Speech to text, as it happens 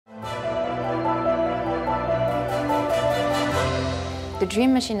The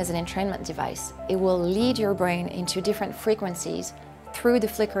Dream Machine is an entrainment device. It will lead your brain into different frequencies through the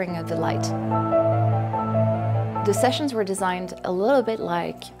flickering of the light. The sessions were designed a little bit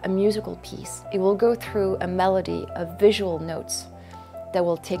like a musical piece. It will go through a melody of visual notes that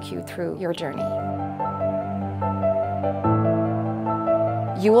will take you through your journey.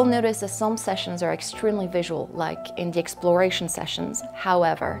 You will notice that some sessions are extremely visual, like in the exploration sessions.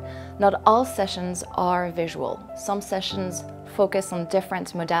 However, not all sessions are visual. Some sessions focus on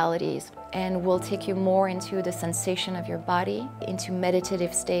different modalities and will take you more into the sensation of your body, into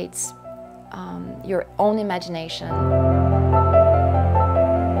meditative states, your own imagination.